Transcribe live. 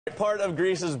Part of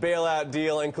Greece's bailout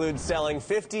deal includes selling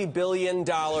 $50 billion,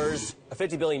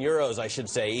 50 billion euros, I should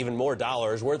say, even more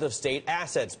dollars worth of state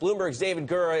assets. Bloomberg's David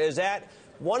Gura is at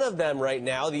one of them right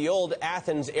now, the old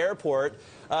Athens airport.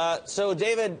 So,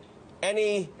 David,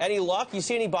 any luck? You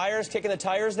see any buyers kicking the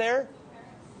tires there?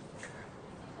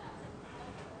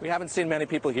 We haven't seen many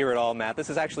people here at all, Matt. This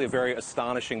is actually a very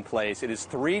astonishing place. It is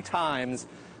 3 times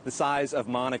the size of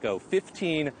Monaco,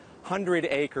 1,500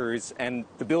 acres, and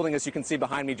the building, as you can see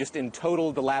behind me, just in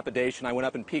total dilapidation. I went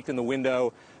up and peeked in the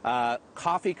window.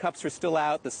 Coffee cups are still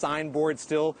out. The signboards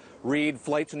still read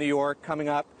 "Flight to New York" coming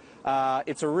up.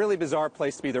 It's a really bizarre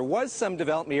place to be. There was some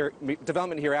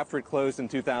development here after it closed in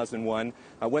 2001.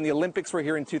 When the Olympics were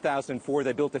here in 2004,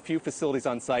 they built a few facilities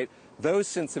on site. Those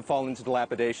since have fallen into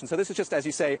dilapidation. So this is just, as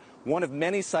you say, one of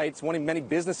many sites, one of many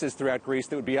businesses throughout Greece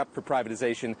that would be up for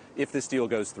privatization if this deal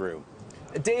goes through.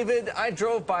 David, I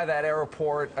drove by that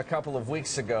airport a couple of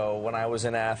weeks ago when I was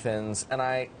in Athens, and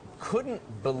I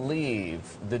couldn't believe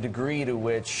the degree to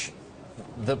which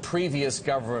the previous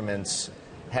governments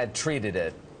had treated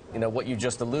it. You know, what you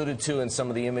just alluded to in some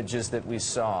of the images that we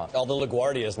saw. Although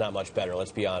LaGuardia is not much better,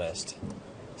 let's be honest.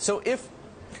 So if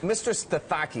Mr.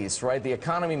 Stathakis, right, the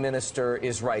economy minister,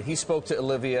 is right, he spoke to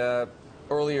Olivia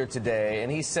earlier today,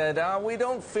 and he said, we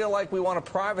don't feel like we want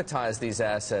to privatize these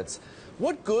assets.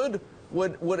 What good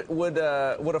would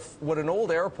an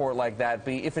old airport like that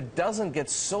be if it doesn't get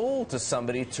sold to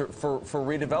somebody for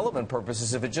redevelopment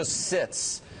purposes, if it just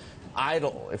sits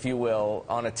idle, if you will,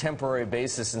 on a temporary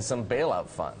basis in some bailout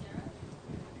fund?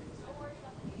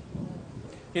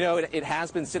 You know, it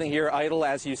has been sitting here idle,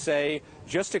 as you say.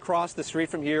 Just across the street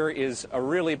from here is a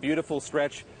really beautiful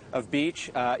stretch of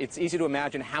beach. It's easy to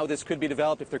imagine how this could be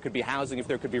developed, if there could be housing, if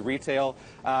there could be retail.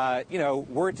 You know,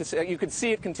 you could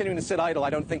see it continuing to sit idle. I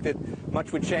don't think that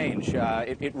much would change.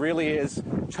 It really is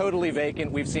totally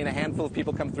vacant. We've seen a handful of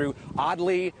people come through.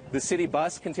 Oddly, the city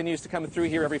bus continues to come through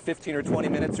here every 15 or 20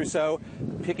 minutes or so,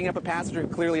 picking up a passenger who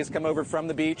clearly has come over from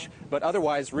the beach, but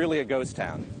otherwise really a ghost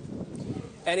town.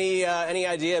 Any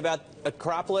idea about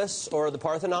Acropolis or the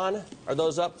Parthenon? Are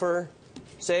those up for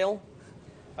sale?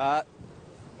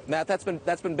 Matt, that's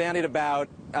been bandied about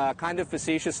kind of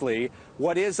facetiously.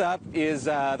 What is up is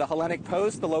the Hellenic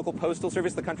Post, the local postal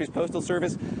service, the country's postal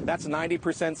service. That's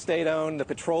 90% state-owned. The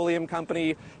petroleum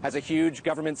company has a huge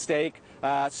government stake.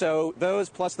 So those,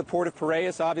 plus the port of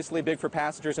Piraeus, obviously big for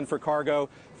passengers and for cargo,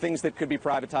 things that could be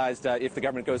privatized if the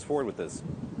government goes forward with this.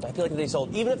 I feel like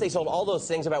even if they sold all those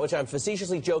things about which I'm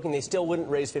facetiously joking, they still wouldn't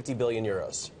raise 50 billion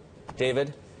euros.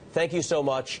 David, thank you so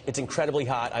much. It's incredibly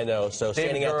hot, I know, so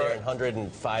standing out there in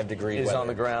 105 degrees is on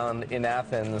the ground in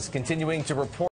Athens, continuing to report.